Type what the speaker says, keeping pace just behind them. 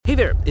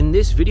Hey there, in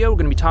this video we're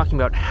going to be talking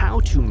about how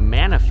to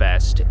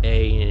manifest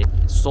a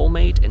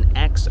soulmate, an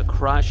ex, a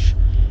crush,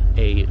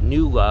 a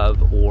new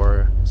love,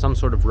 or some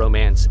sort of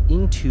romance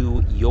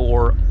into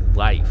your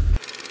life.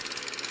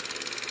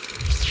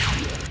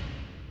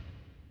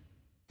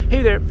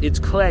 Hey there, it's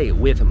Clay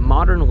with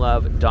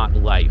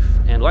modernlove.life,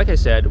 and like I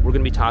said, we're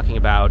going to be talking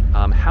about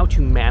how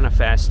to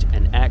manifest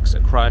an ex, a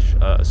crush,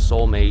 a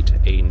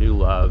soulmate, a new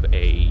love,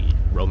 a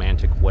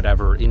romantic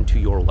whatever into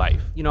your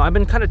life. You know, I've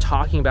been kind of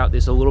talking about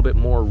this a little bit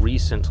more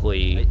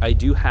recently. I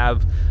do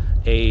have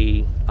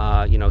a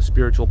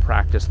spiritual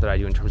practice that I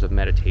do in terms of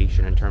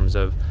meditation, in terms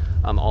of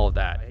all of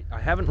that. I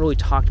haven't really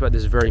talked about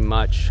this very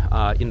much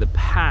in the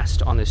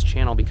past on this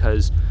channel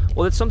because,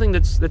 well, it's something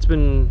that's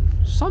been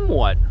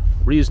somewhat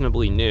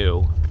reasonably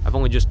new. I've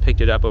only just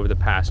picked it up over the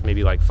past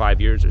maybe like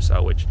 5 years or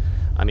so, which,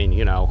 I mean,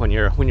 you know, when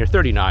you're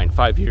 39,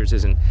 5 years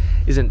isn't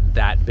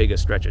that big a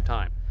stretch of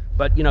time.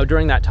 But, you know,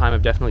 during that time,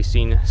 I've definitely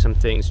seen some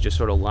things just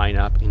sort of line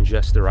up in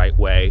just the right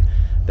way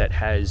that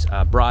has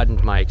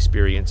broadened my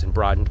experience and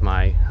broadened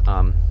my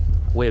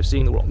way of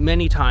seeing the world.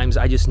 Many times,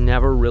 I just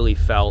never really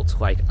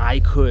felt like I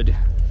could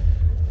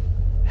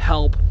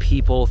help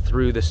people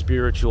through the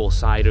spiritual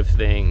side of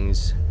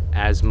things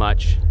as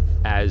much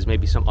as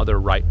maybe some other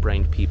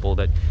right-brained people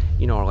that,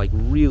 you know, are like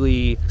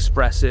really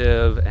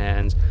expressive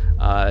and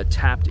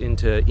tapped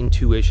into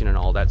intuition and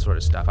all that sort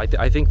of stuff.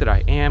 I think that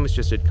I am. It's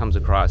just it comes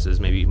across as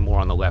maybe more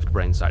on the left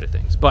brain side of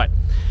things. But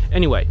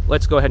anyway,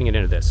 let's go ahead and get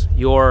into this.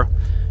 You're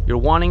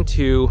wanting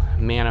to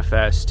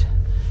manifest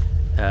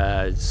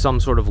some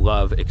sort of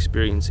love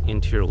experience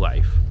into your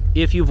life.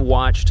 If you've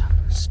watched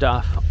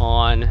stuff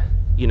on,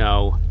 you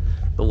know,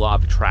 the law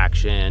of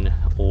attraction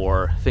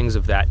or things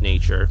of that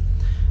nature,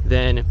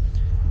 then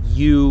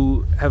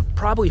you have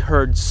probably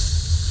heard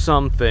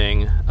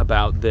something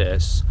about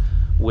this,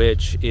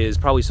 which is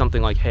probably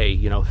something like, hey,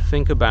 you know,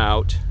 think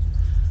about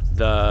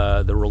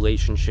the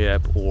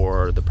relationship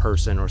or the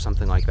person or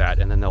something like that,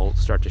 and then they'll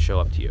start to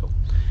show up to you.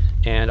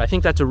 And I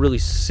think that's a really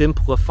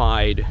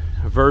simplified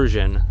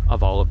version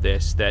of all of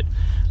this that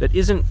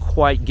isn't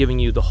quite giving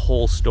you the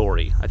whole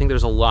story. I think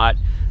there's a lot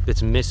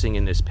that's missing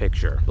in this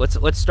picture.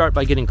 Let's start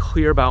by getting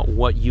clear about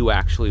what you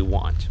actually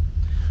want.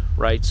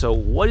 Right? So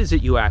what is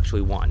it you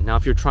actually want? Now,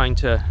 if you're trying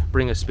to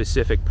bring a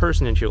specific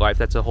person into your life,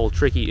 that's a whole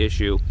tricky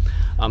issue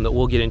that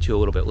we'll get into a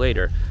little bit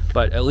later.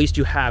 But at least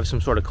you have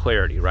some sort of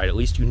clarity, right? At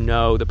least you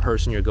know the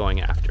person you're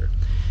going after.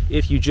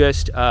 If you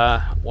just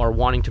are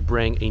wanting to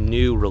bring a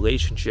new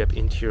relationship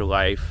into your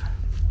life,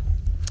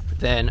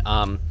 then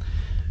I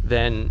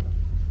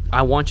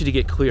want you to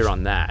get clear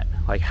on that.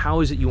 Like,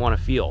 how is it you want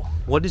to feel?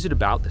 What is it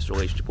about this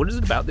relationship? What is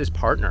it about this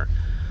partner?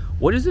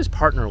 What is this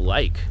partner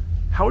like?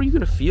 How are you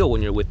going to feel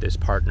when you're with this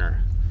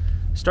partner?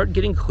 Start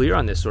getting clear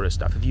on this sort of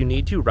stuff. If you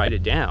need to, write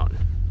it down.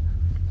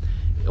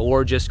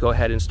 Or just go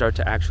ahead and start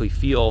to actually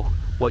feel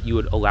what you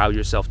would allow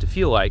yourself to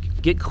feel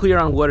like. Get clear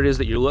on what it is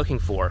that you're looking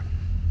for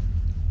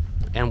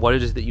and what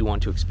it is that you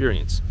want to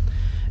experience.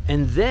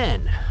 And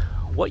then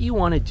what you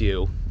want to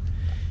do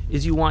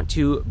is you want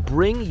to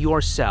bring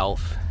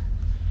yourself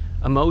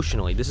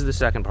emotionally. This is the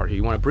second part here.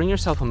 You want to bring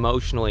yourself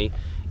emotionally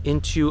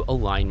into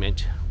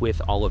alignment with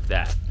all of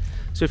that.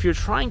 So if you're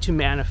trying to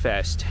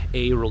manifest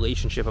a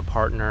relationship, a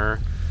partner,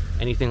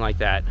 anything like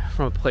that,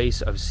 from a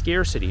place of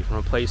scarcity, from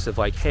a place of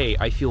like, hey,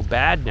 I feel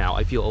bad now,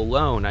 I feel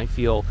alone, I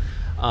feel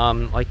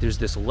like there's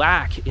this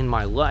lack in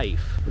my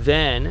life,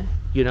 then,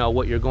 you know,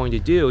 what you're going to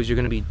do is you're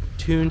going to be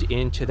tuned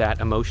into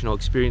that emotional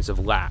experience of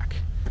lack,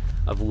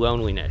 of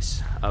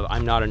loneliness, of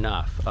I'm not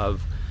enough,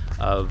 of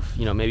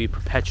you know, maybe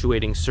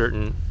perpetuating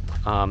certain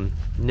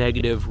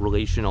negative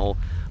relational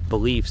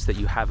beliefs that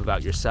you have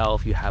about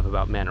yourself, you have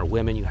about men or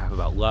women, you have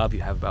about love,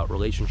 you have about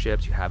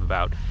relationships, you have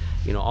about,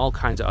 you know, all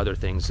kinds of other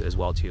things as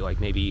well too. Like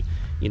maybe,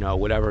 you know,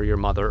 whatever your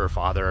mother or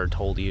father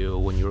told you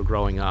when you were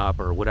growing up,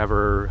 or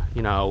whatever,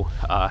 you know,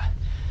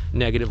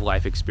 negative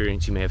life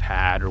experience you may have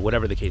had, or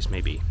whatever the case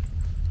may be.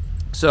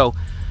 So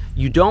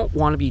you don't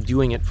want to be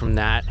doing it from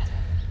that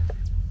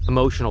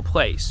emotional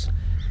place,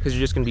 because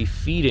you're just going to be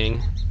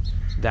feeding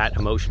that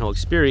emotional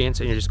experience,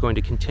 and you're just going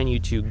to continue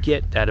to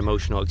get that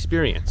emotional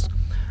experience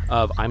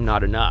of I'm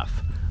not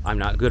enough, I'm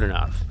not good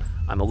enough,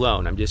 I'm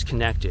alone, I'm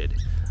disconnected,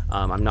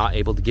 I'm not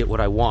able to get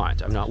what I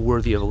want, I'm not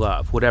worthy of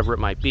love, whatever it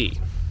might be.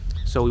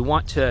 So we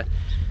want to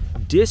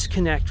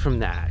disconnect from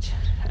that,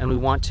 and we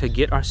want to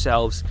get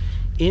ourselves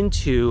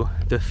into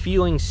the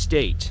feeling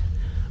state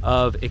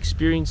of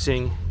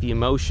experiencing the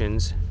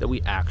emotions that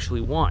we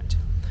actually want.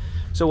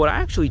 So what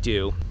I actually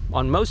do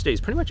on most days,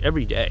 pretty much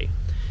every day,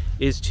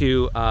 is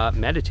to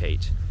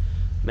meditate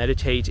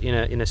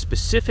in a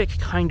specific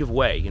kind of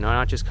way, you know,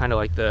 not just kind of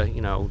like the,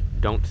 you know,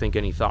 don't think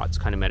any thoughts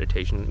kind of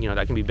meditation. You know,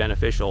 that can be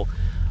beneficial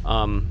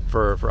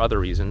for other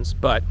reasons,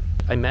 but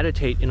I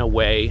meditate in a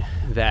way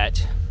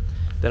that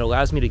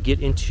allows me to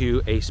get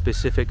into a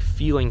specific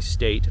feeling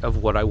state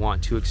of what I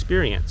want to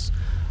experience,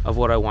 of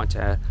what I want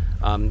to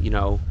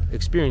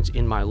experience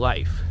in my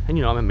life. And,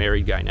 you know, I'm a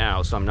married guy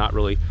now, so I'm not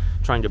really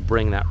trying to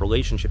bring that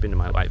relationship into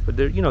my life, but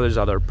there, you know, there's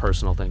other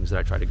personal things that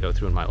I try to go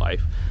through in my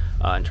life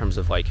in terms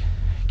of like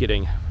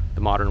getting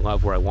the modern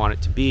love where I want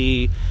it to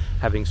be,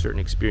 having certain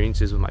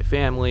experiences with my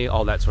family,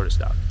 all that sort of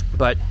stuff.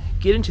 But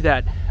get into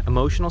that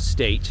emotional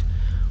state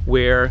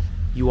where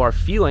you are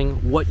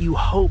feeling what you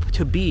hope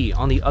to be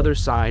on the other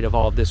side of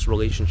all of this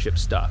relationship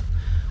stuff,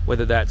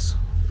 whether that's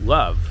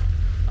love,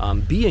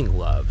 being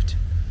loved,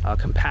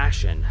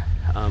 compassion,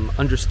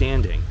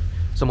 understanding,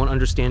 someone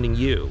understanding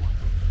you,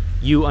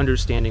 you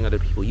understanding other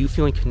people, you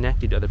feeling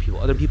connected to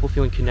other people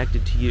feeling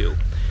connected to you,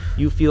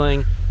 you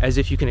feeling as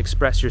if you can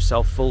express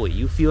yourself fully,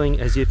 you feeling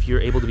as if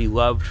you're able to be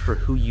loved for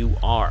who you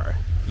are,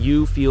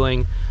 you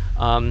feeling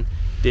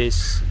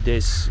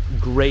this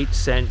great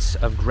sense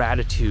of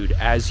gratitude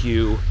as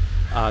you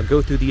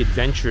go through the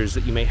adventures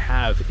that you may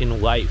have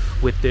in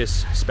life with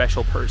this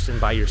special person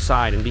by your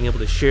side, and being able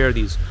to share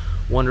these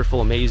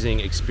wonderful, amazing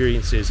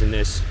experiences in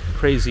this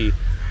crazy,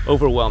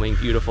 overwhelming,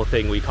 beautiful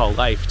thing we call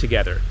life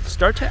together.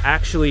 Start to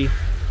actually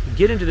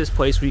get into this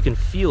place where you can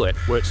feel it,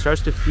 where it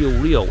starts to feel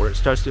real, where it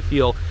starts to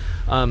feel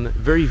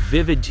very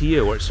vivid to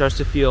you, where it starts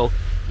to feel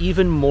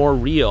even more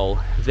real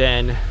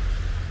than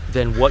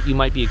what you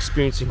might be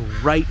experiencing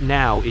right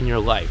now in your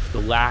life.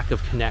 The lack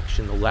of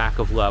connection, the lack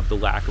of love, the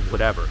lack of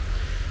whatever.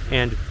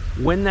 And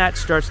when that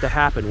starts to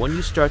happen, when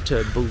you start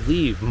to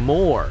believe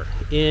more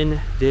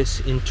in this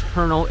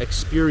internal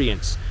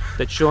experience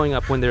that's showing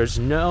up, when there's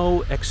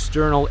no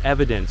external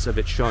evidence of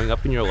it showing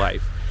up in your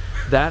life,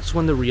 that's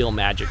when the real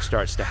magic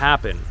starts to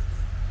happen.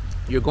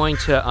 You're going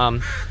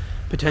to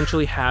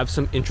potentially have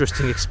some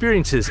interesting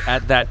experiences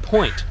at that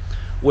point,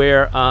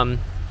 where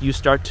you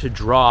start to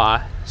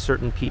draw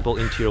certain people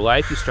into your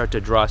life, you start to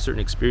draw certain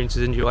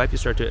experiences into your life, you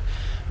start to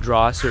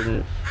draw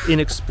certain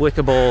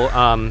inexplicable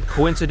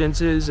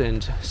coincidences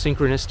and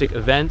synchronistic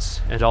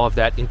events and all of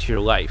that into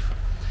your life.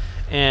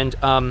 And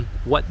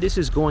what this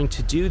is going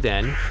to do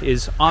then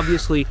is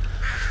obviously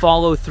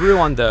follow through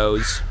on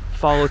those,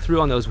 walk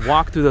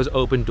through those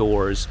open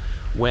doors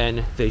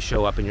when they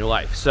show up in your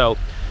life. So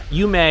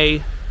you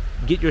may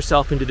get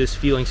yourself into this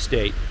feeling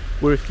state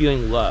where you're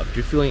feeling loved,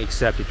 you're feeling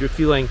accepted, you're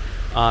feeling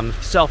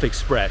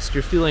self-expressed,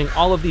 you're feeling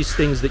all of these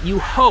things that you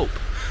hope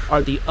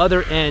are the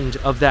other end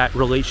of that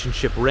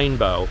relationship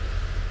rainbow.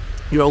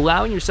 You're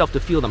allowing yourself to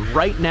feel them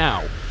right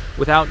now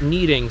without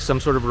needing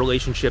some sort of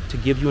relationship to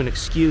give you an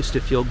excuse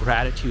to feel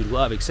gratitude,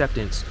 love,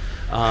 acceptance,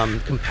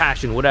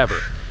 compassion, whatever.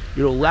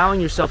 You're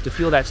allowing yourself to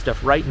feel that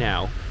stuff right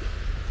now.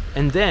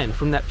 And then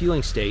from that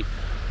feeling state,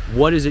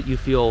 what is it you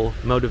feel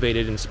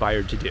motivated,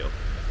 inspired to do?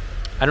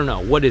 I don't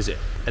know. What is it?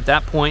 At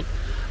that point,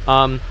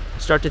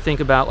 start to think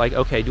about, like,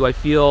 okay, do I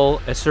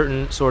feel a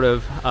certain sort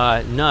of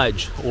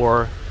nudge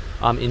or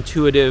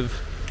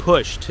intuitive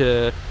push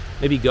to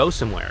maybe go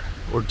somewhere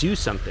or do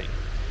something?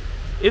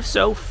 If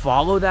so,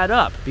 follow that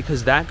up,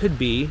 because that could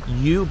be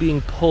you being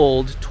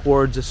pulled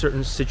towards a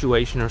certain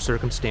situation or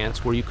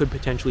circumstance where you could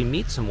potentially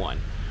meet someone,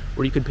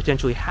 where you could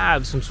potentially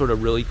have some sort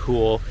of really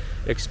cool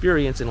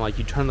experience, and like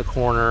you turn the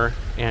corner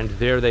and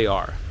there they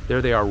are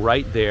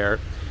right there,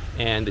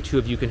 and the two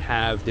of you can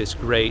have this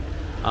great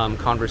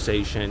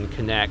conversation,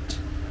 connect,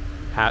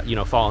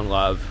 fall in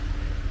love,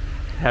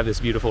 have this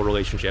beautiful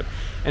relationship.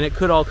 And it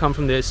could all come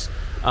from this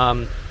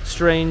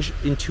strange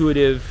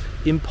intuitive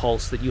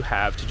impulse that you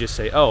have to just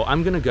say, oh,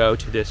 I'm going to go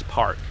to this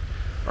park,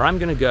 or I'm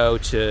going to go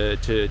to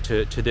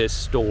this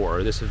store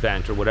or this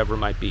event or whatever it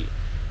might be.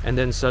 And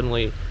then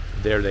suddenly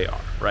there they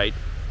are, right?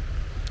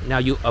 Now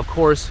you, of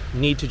course,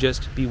 need to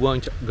just be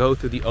willing to go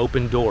through the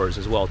open doors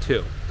as well,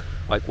 too.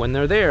 Like when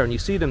they're there and you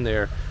see them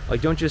there,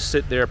 like don't just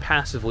sit there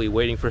passively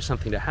waiting for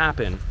something to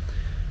happen.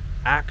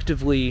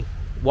 Actively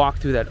walk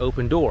through that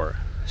open door,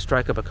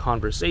 strike up a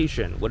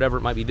conversation, whatever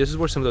it might be. This is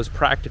where some of those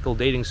practical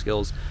dating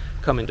skills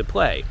come into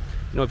play.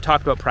 We've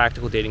talked about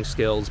practical dating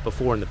skills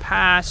before in the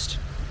past.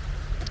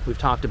 We've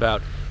talked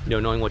about,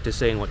 knowing what to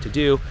say and what to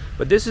do,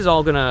 but this is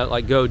all gonna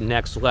like go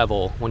next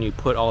level when you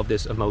put all of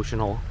this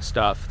emotional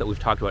stuff that we've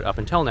talked about up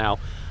until now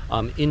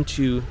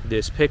into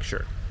this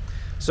picture.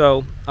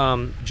 So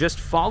just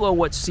follow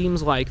what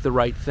seems like the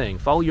right thing.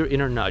 Follow your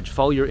inner nudge,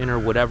 follow your inner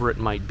whatever it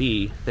might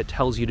be that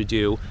tells you to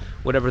do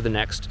whatever the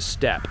next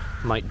step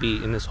might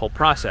be in this whole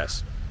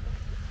process.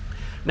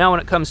 Now, when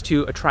it comes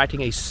to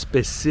attracting a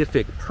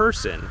specific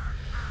person,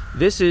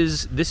 this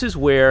is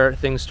where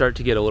things start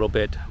to get a little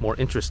bit more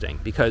interesting,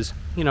 because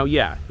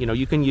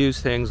you can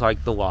use things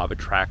like the law of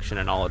attraction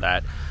and all of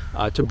that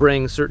to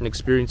bring certain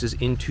experiences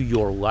into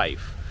your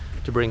life,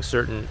 to bring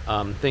certain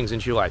things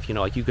into your life.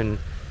 Like you can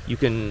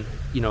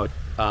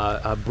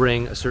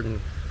bring a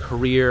certain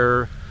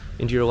career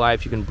into your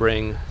life, you can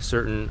bring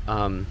certain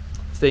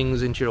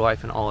things into your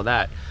life and all of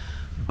that,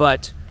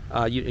 but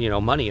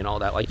money and all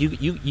that. Like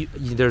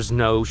there's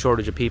no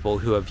shortage of people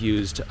who have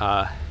used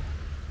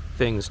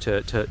things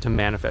to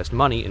manifest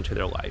money into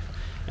their life,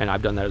 and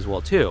I've done that as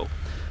well too.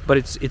 But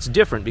it's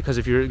different, because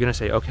if you're going to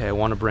say, okay, I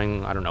want to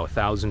bring,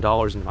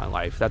 $1,000 into my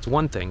life, that's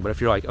one thing. But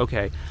if you're like,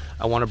 okay,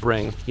 I want to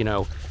bring,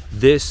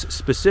 this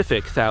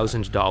specific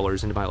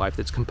 $1,000 into my life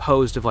that's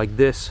composed of like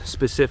this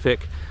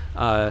specific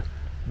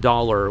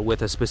dollar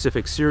with a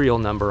specific serial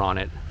number on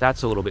it,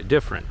 that's a little bit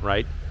different,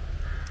 right?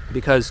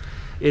 Because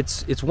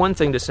it's one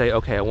thing to say,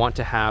 okay, I want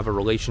to have a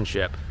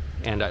relationship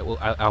and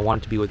I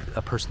want to be with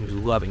a person who's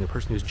loving, a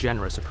person who's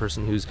generous, a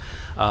person who's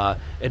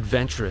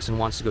adventurous and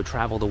wants to go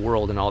travel the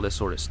world and all this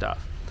sort of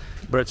stuff.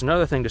 But it's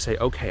another thing to say,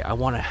 okay, I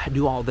want to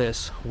do all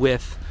this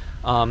with,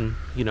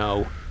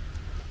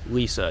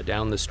 Lisa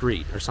down the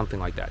street or something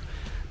like that.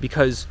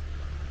 Because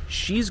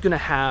she's going to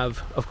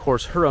have, of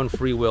course, her own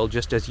free will,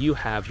 just as you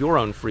have your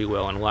own free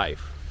will in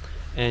life.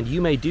 And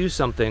you may do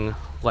something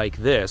like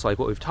this, like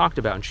what we've talked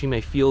about, and she may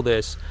feel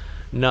this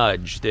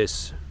nudge,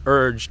 this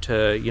urge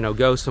to,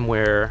 go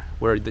somewhere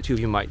where the two of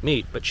you might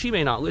meet, but she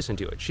may not listen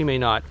to it. She may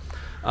not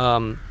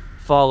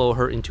follow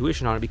her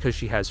intuition on it because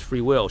she has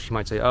free will. She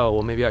might say, oh,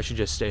 well, maybe I should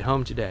just stay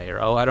home today,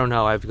 or, oh, I don't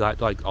know, I've got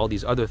like all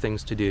these other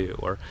things to do,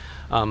 or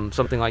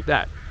something like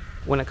that.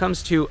 When it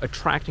comes to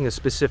attracting a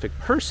specific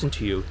person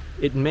to you,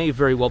 it may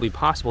very well be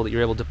possible that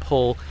you're able to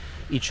pull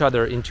each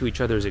other into each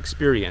other's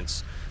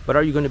experience. But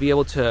are you going to be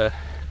able to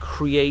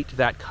create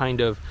that kind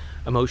of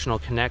emotional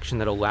connection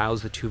that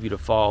allows the two of you to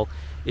fall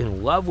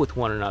in love with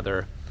one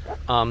another?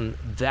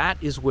 That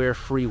is where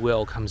free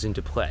will comes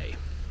into play.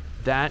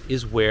 That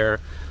is where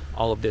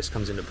all of this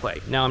comes into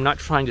play. Now, I'm not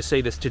trying to say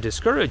this to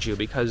discourage you,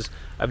 because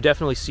I've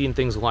definitely seen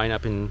things line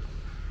up in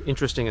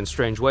interesting and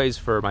strange ways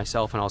for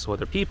myself and also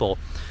other people.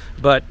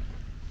 But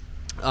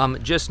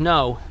just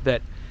know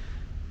that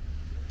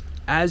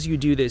as you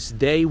do this,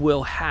 they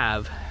will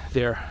have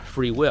their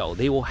free will.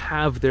 They will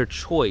have their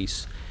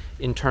choice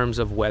in terms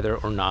of whether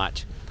or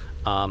not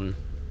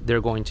they're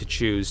going to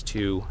choose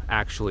to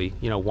actually,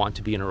 want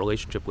to be in a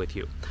relationship with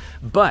you.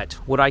 But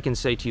what I can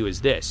say to you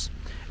is this,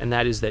 and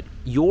that is that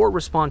your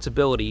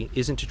responsibility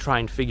isn't to try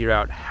and figure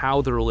out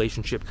how the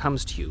relationship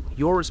comes to you.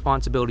 Your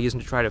responsibility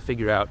isn't to try to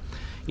figure out,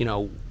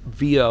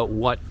 via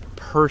what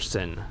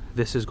person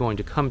this is going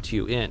to come to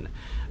you in.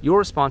 Your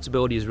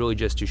responsibility is really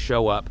just to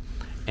show up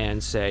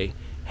and say,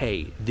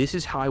 hey, this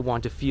is how I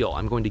want to feel.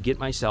 I'm going to get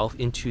myself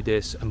into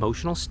this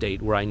emotional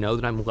state where I know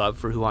that I'm loved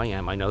for who I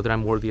am. I know that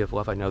I'm worthy of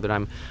love. I know that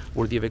I'm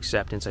worthy of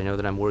acceptance. I know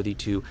that I'm worthy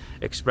to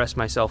express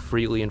myself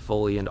freely and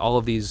fully, and all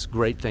of these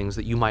great things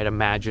that you might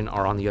imagine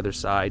are on the other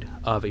side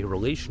of a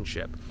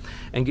relationship.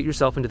 And get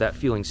yourself into that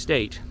feeling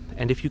state.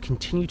 And if you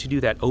continue to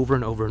do that over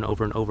and over and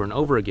over and over and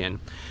over again,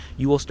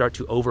 you will start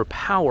to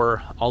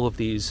overpower all of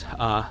these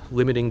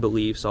limiting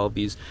beliefs, all of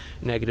these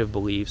negative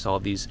beliefs, all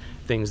of these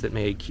things that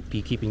may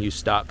be keeping you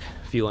stuck,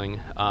 feeling,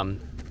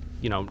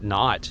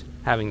 not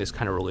having this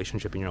kind of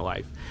relationship in your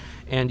life.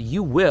 And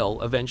you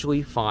will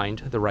eventually find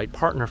the right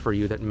partner for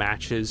you that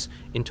matches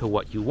into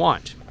what you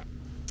want.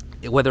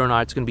 Whether or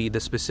not it's going to be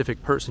the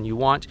specific person you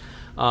want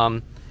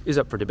is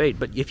up for debate.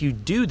 But if you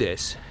do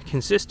this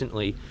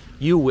consistently,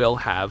 you will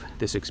have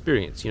this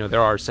experience.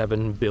 There are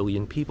 7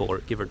 billion people, or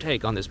give or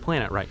take, on this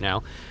planet right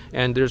now,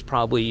 and there's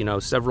probably,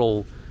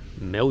 several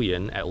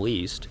million at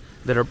least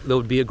that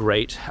would be a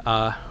great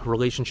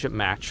relationship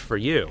match for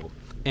you.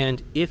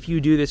 And if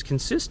you do this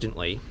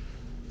consistently,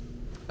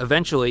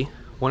 eventually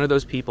one of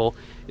those people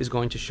is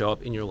going to show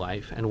up in your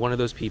life, and one of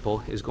those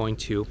people is going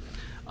to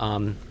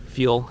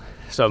feel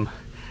some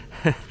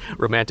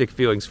romantic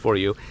feelings for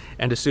you,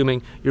 and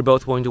assuming you're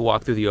both willing to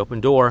walk through the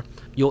open door,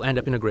 you'll end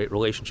up in a great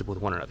relationship with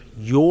one another.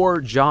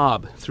 Your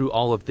job through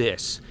all of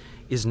this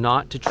is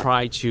not to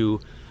try to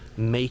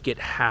make it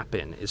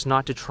happen. It's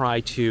not to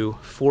try to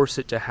force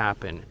it to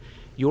happen.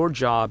 Your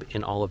job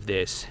in all of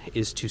this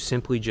is to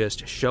simply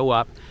just show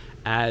up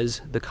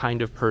as the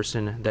kind of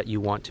person that you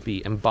want to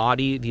be.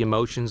 Embody the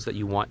emotions that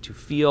you want to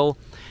feel,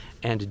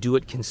 and do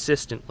it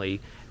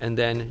consistently, and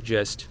then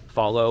just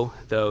follow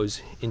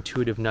those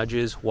intuitive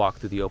nudges, walk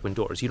through the open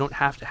doors. You don't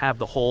have to have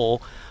the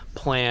whole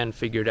plan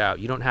figured out.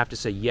 You don't have to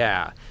say,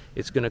 yeah,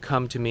 it's going to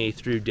come to me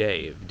through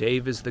Dave.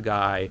 Dave is the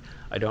guy.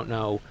 I don't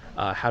know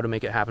how to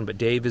make it happen, but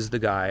Dave is the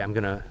guy. I'm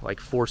going to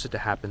force it to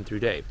happen through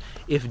Dave.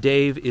 If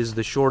Dave is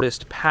the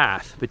shortest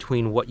path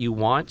between what you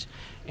want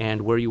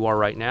and where you are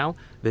right now,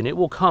 then it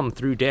will come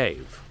through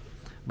Dave.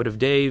 But if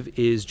Dave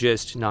is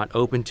just not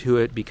open to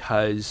it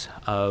because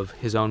of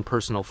his own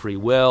personal free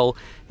will,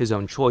 his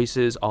own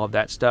choices, all of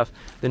that stuff,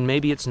 then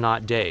maybe it's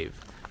not Dave.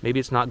 Maybe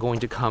it's not going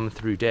to come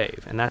through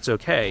Dave. And that's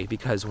okay,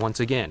 because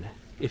once again,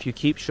 if you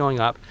keep showing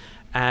up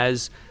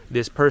as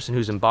this person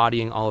who's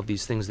embodying all of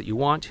these things that you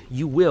want,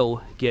 you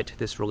will get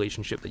this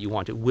relationship that you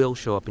want. It will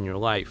show up in your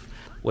life,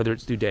 whether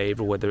it's through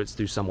Dave or whether it's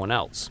through someone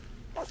else.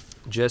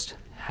 Just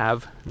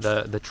have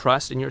the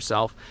trust in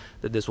yourself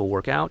that this will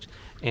work out,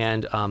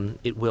 and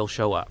it will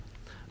show up.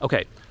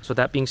 Okay, so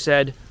that being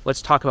said,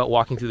 let's talk about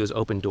walking through those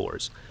open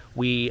doors.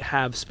 We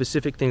have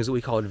specific things that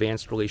we call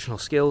advanced relational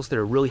skills that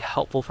are really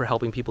helpful for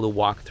helping people to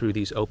walk through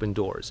these open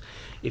doors.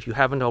 If you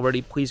haven't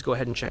already, please go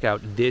ahead and check out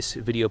this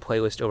video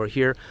playlist over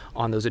here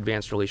on those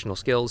advanced relational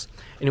skills.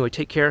 Anyway,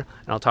 take care,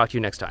 and I'll talk to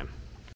you next time.